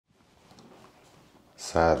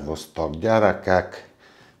Szervusztok gyerekek!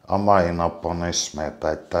 A mai napon ismét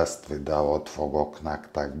egy tesztvideót fogok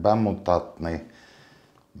nektek bemutatni,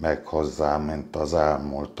 méghozzá, mint az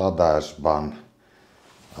elmúlt adásban,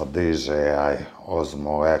 a DJI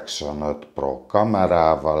Osmo Action 5 Pro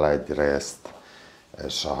kamerával egyrészt,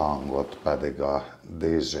 és a hangot pedig a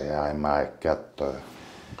DJI Mic 2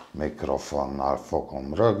 mikrofonnal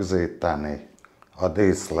fogom rögzíteni, a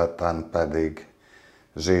díszleten pedig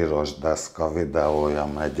zsíros deszka videója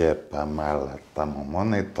megy éppen mellettem a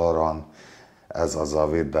monitoron. Ez az a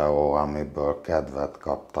videó, amiből kedvet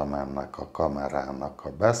kaptam ennek a kamerának a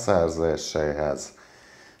beszerzéséhez,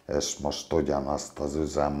 és most ugyanazt az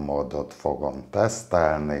üzemmódot fogom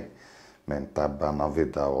tesztelni, mint ebben a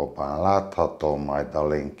videóban látható, majd a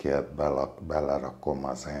linkjét belerakom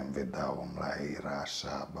az én videóm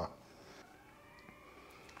leírásába.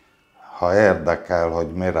 Ha érdekel,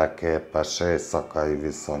 hogy mire képes éjszakai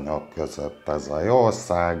viszonyok között ez a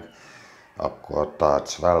jószág, akkor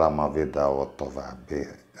tarts velem a videó további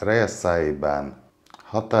részeiben.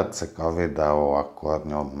 Ha tetszik a videó, akkor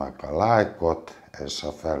nyomd meg a lájkot, és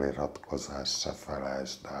a feliratkozást se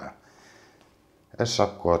felejtsd el. És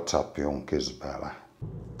akkor csapjunk is bele.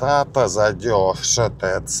 Tehát ez egy jó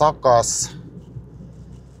sötét szakasz,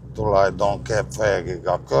 tulajdonképp végig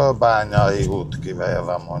a Kőbányai út,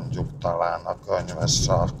 kivéve mondjuk talán a Könyves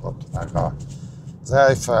sarkot, meg az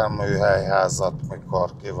Eiffel műhelyházat,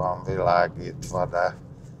 mikor ki van világítva, de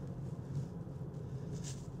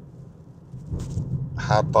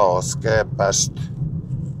hát ahhoz képest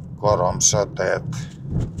korom sötét.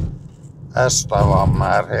 Este van,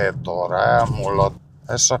 már 7 óra elmúlott,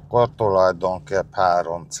 és akkor tulajdonképp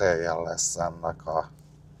 3 célja lesz ennek a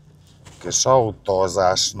kis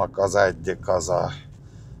autózásnak. Az egyik az a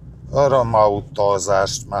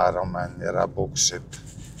örömautózást, már amennyire buksit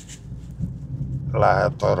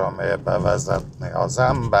lehet örömébe vezetni az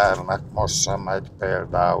embernek. Most sem megy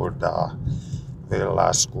például, de a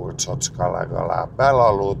villás kulcsocska legalább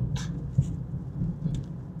elaludt.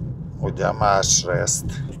 Ugye másrészt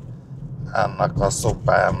ennek a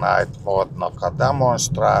SuperNight módnak a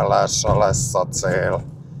demonstrálása lesz a cél,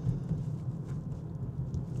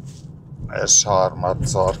 és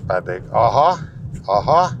harmadszor pedig,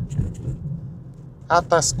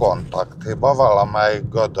 hát ez kontakthiba, valamelyik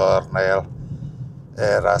gödörnél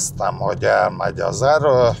éreztem, hogy elmegy az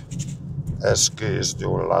erő, és ki is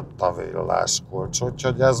gyulladt a villáskulcs,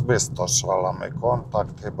 úgyhogy ez biztos valami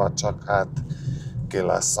kontakthiba, csak hát ki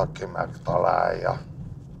lesz, aki megtalálja,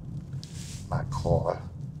 meg hol.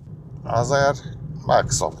 Azért meg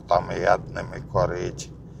szoktam ijedni, mikor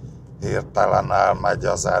így hirtelen elmegy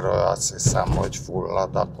az erő, azt hiszem, hogy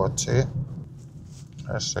fullad a kocsi,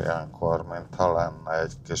 és ilyenkor, mintha lenne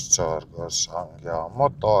egy kis csörgős hangja a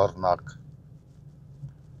motornak.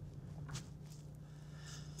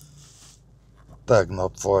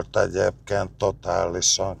 Tegnap volt egyébként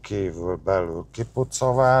totálisan kívül-belül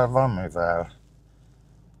kipucoválva, mivel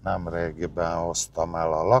nemrégiben hoztam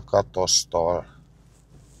el a lakatostól.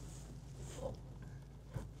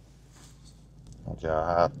 Ugye a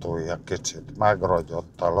hátulja kicsit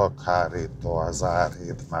megrogyott, a lökhárító, az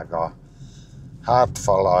árhíd, meg a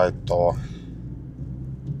hátfalajtó.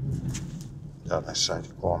 Ugyanis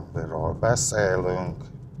egy kombiról beszélünk.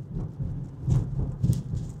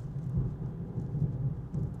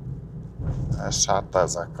 És hát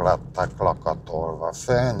ezek lettek lakatolva,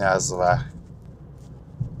 fényezve.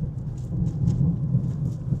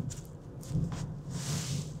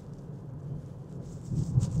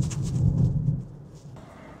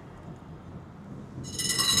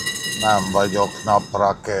 Nem vagyok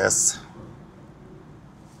napra kész,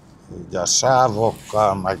 így a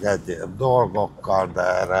sávokkal, meg egyéb dolgokkal, de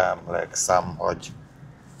erre emlékszem, hogy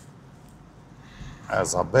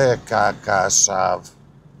ez a BKK sáv,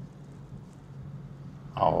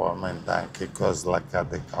 ahol mindenki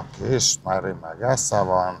közlekedik, aki ismeri, meg esze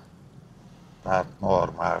van, tehát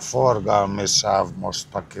normál forgalmi sáv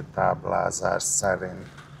most a kitáblázás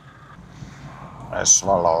szerint, és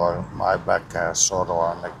valahol majd be kell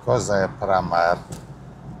sorolni középre, mert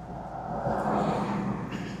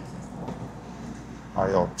a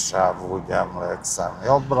jobb sáv, úgy emlékszem,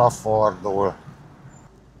 jobbra fordul.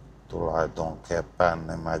 Tulajdonképpen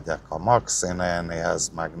megyek a Maxi nénihez,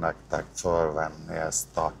 meg nektek fölvenni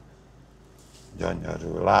ezt a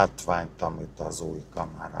gyönyörű látványt, amit az új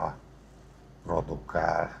kamera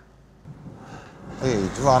produkál.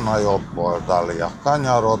 Így van, a jobb oldali a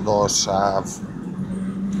kanyarodó sáv.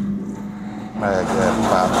 Még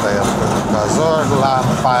éppen értünk a zöld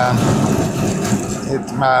lámpán.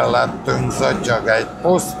 Itt mellettünk zötyög egy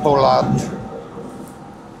pusztulat.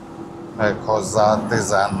 méghozzá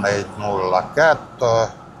 14.02.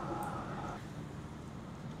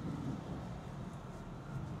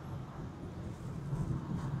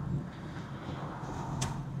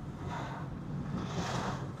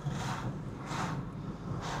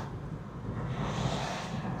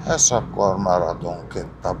 És akkor maradunk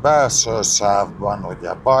itt a belső sávban,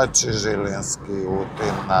 ugye Bajcsi-Zsilinszky út,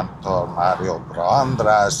 innentől már jobbra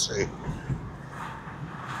Andrássy,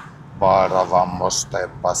 balra van most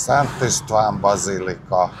épp a Szent István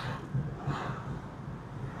bazilika,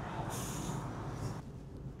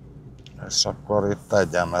 és akkor itt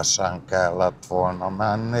egyenesen kellett volna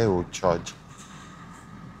menni, úgyhogy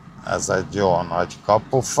ez egy jó nagy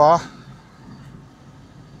kapufa.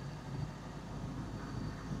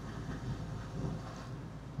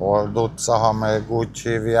 Hold utca, ha még úgy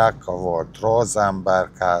hívják, ha volt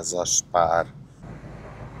Rosenberg házas pár.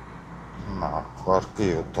 Na, akkor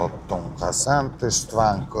kijutottunk a Szent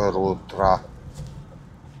István körútra.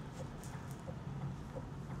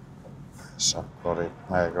 És akkor itt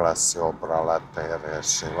még lesz jobbra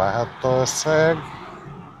letérési lehetőség.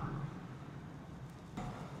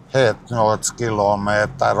 7-8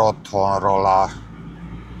 kilométer otthonról a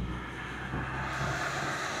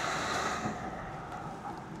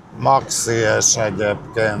maxi, és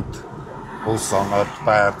egyébként 25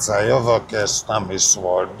 perce jövök, és nem is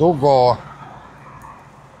volt dugó.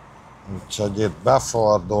 Úgyhogy itt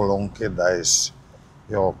befordulunk, ide is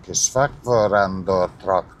jó kis fekvőrendőrt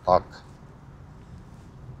raktak.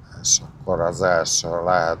 És akkor az első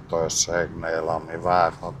lehetőségnél, ami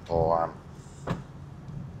várhatóan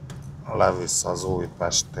levisz az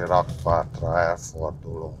újpesti rakpartra,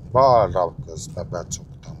 elfordulunk balra, közben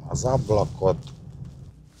becsuktam az ablakot.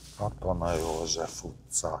 Katona József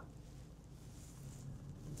utca.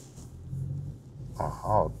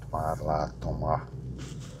 Aha, ott már látom a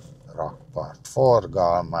rakpart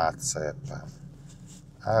forgalmát, szépen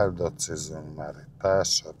eldöcizünk, mert itt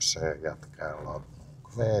elsőbbséget kell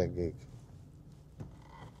adnunk végig.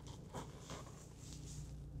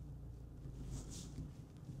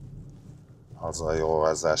 Az a jó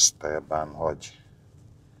az estében, hogy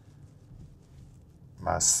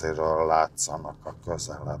messziről látszanak a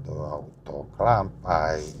közeledő autók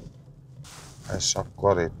lámpái, és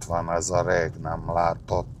akkor itt van ez a rég nem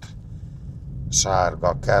látott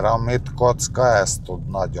sárga keramit kocka, ez tud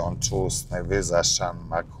nagyon csúszni vizesen,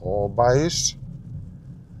 meg hóba is.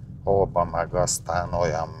 Hóba meg aztán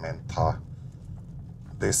olyan, mintha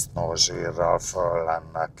disznózsírral föl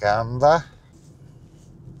lenne kenve.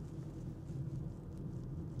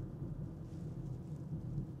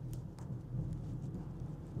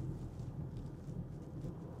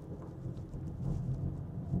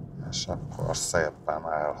 És akkor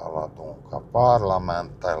szépen elhaladunk a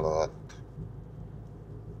parlament előtt.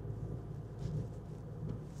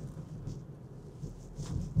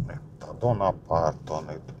 Itt a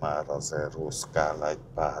Dunaparton, itt már azért úszkál egy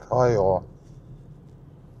pár hajó.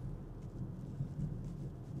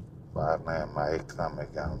 Bár némelyik nem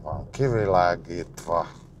igen van kivilágítva.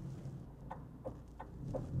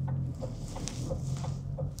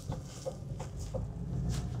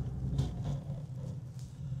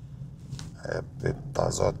 Épp itt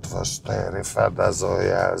az Ötvös téri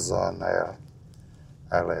fedezőjelzőnél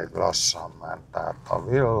elég lassan ment át a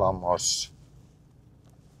villamos.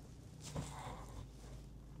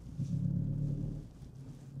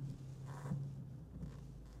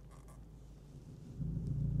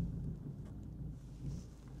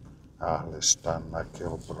 Hál' Istennek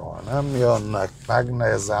jobbról nem jönnek,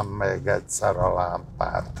 megnézem még egyszer a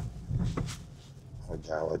lámpát.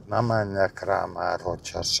 Ugye, hogy ne menjek rá már,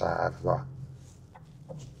 hogyha sárga.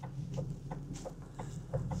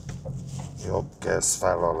 Jobb kéz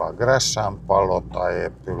felől a Gresham palota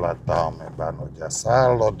épülete, amiben ugye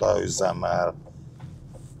szálloda üzemel.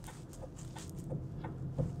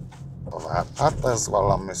 Tovább. Hát ez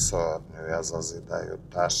valami szörnyű, ez az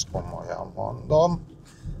idejutás, komolyan mondom.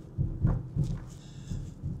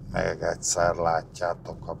 Még egyszer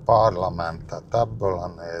látjátok a parlamentet ebből a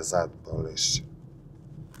nézetből is.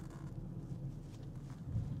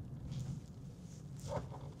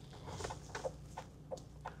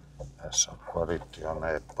 És akkor itt jön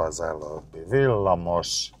épp az előbbi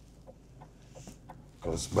villamos.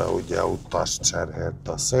 Közben ugye utas cserélt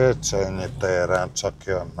a Széchenyi téren, csak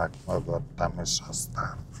jönnek mögöttem, és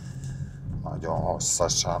aztán nagyon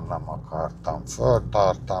hosszasan nem akartam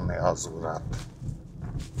föltartani az urat.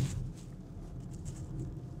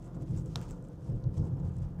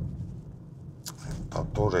 Itt a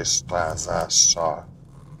turistázással.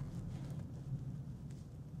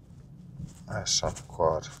 És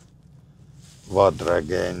akkor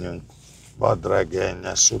vadregényünk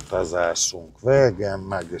vadregényes utazásunk végén,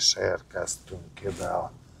 meg is érkeztünk ide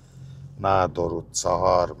a Nádor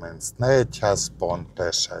utca 34-hez pont,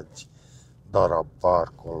 és egy darab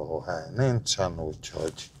parkolóhely nincsen,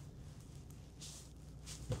 úgyhogy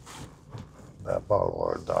de bal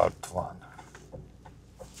oldalt van.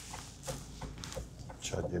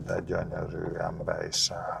 Úgyhogy ide gyönyörűen be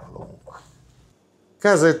is állunk.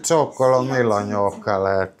 Kezét csókolom, Milanyóka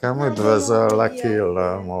lelkem, üdvözöllek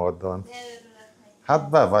illő módon. Hát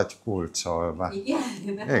be vagy kulcsolva.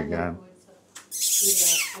 Igen.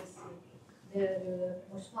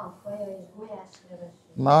 Most van kaja és gulyásleves.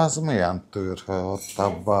 Na, az milyen tűrhő ott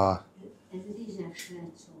abban? Ez rizses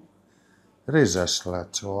lecsó. Rizses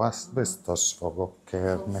lecsó, azt biztos fogok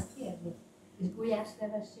kérni. És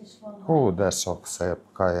gulyásleves is van. Hú, de sok szép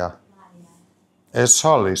kaja. És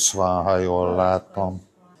hal is van, ha jól látom.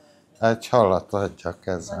 Egy halat adj a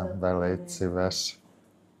kezembe, légy szíves.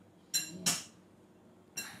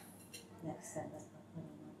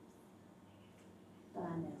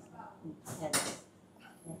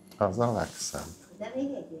 Az a legszebb.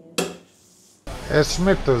 És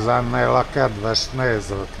mit üzennél a kedves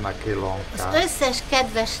nézőknek, Ilonkám? Az összes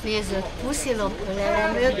kedves nézőt puszilom,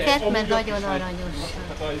 ölelem őket, mert nagyon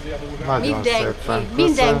aranyosak. Nagyon szépen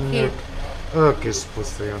köszönjük. Ők is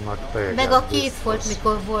puszilnak téged. Meg aki itt volt,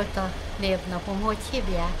 mikor volt a névnapom, hogy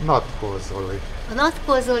hívják? Natkó Zoli. A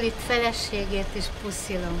Natkó Zolit feleségét is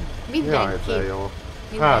puszilom. Mindenki. Jaj, de jó.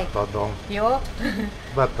 Átadom. Jó?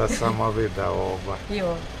 Beteszem a videóba.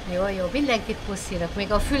 Jó. Mindenkit puszilok,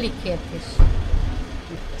 még a Fülikét is.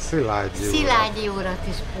 Szilágyi urat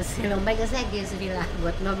is puszilom, meg az egész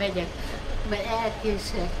világot. Na megyek, mert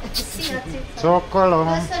elkések. Szia, Cica! Csókolom!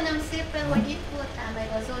 Köszönöm szépen, hogy itt voltál, meg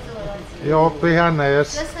az Ozolon. Jó pihenés!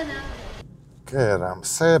 Köszönöm! Kérem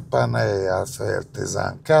szépen, éjjel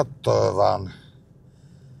 11:30 van.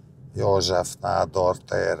 József Nádor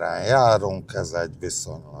téren járunk, ez egy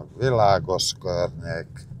viszonylag világos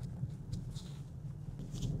környék.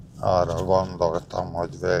 Arra gondoltam,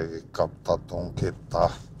 hogy végigkaptatunk itt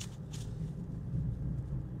a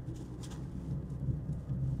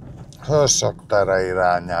Hősök tere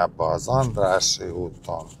irányába az Andrássy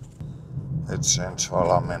úton. Itt sincs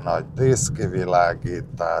valami nagy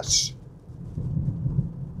díszkivilágítás.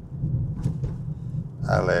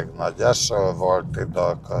 Elég nagy eső volt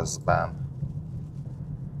időközben.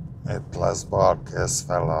 Itt lesz balkész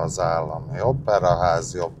fele az Állami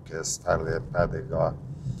Operaház, jobbkész felé pedig a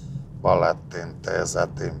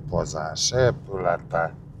Balettintézet impozáns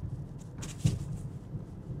épülete.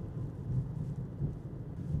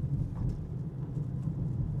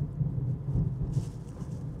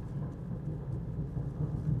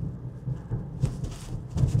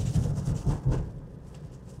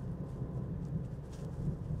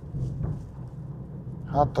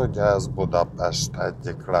 Hát ugye ez Budapest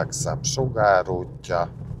egyik legszebb sugárútja.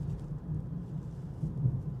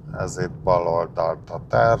 Ez itt bal oldalt a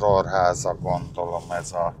Terrorháza, gondolom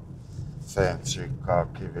ez a fénycsíkkal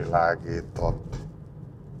kivilágított.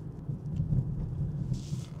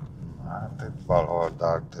 Hát itt bal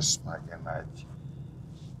oldalt is megint egy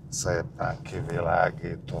szépen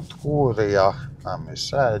kivilágított kúria, nem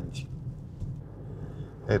is egy.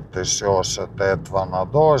 Itt is jó sötét van a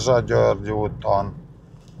Dózsa-György úton.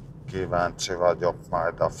 Kíváncsi vagyok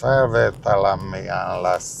majd a felvételem milyen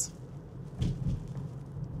lesz.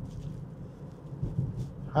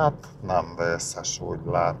 Hát nem vészes, úgy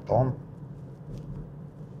látom.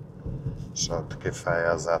 Sőt,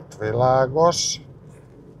 kifejezett világos.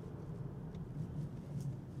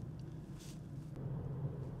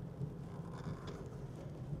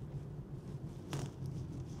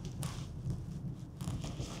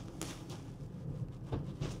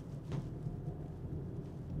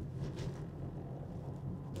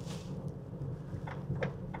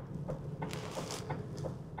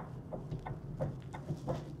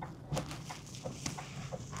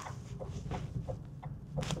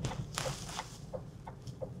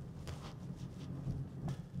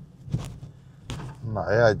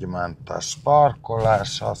 Na, jegymentes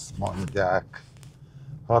parkolás, azt mondják.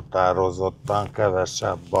 Határozottan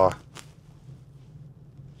kevesebb a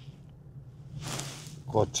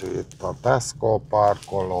kocsi itt a Tesco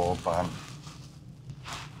parkolóban.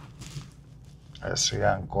 És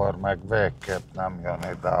ilyenkor meg végképp nem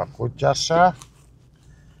jön ide a kutya se.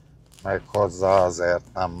 Méghozzá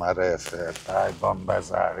azért nem, mert éjféltájban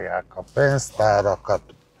bezárják a pénztárakat.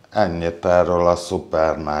 Ennyit erről a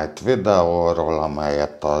SuperNight videóról,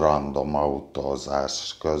 amelyet a random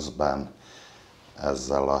autózás közben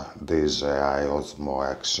ezzel a DJI Osmo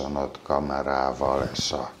Action 5 kamerával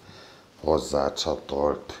és a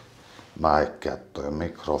hozzácsatolt Mic 2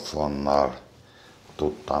 mikrofonnal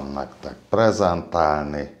tudtam nektek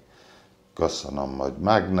prezentálni. Köszönöm, hogy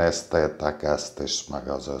megnéztétek ezt is, meg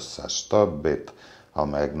az összes többit. Ha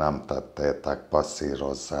még nem tettétek,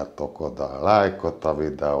 passzírozzátok oda a lájkot a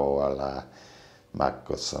videó alá.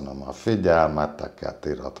 Megköszönöm a figyelmeteket,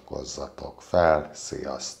 iratkozzatok fel,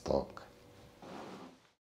 sziasztok!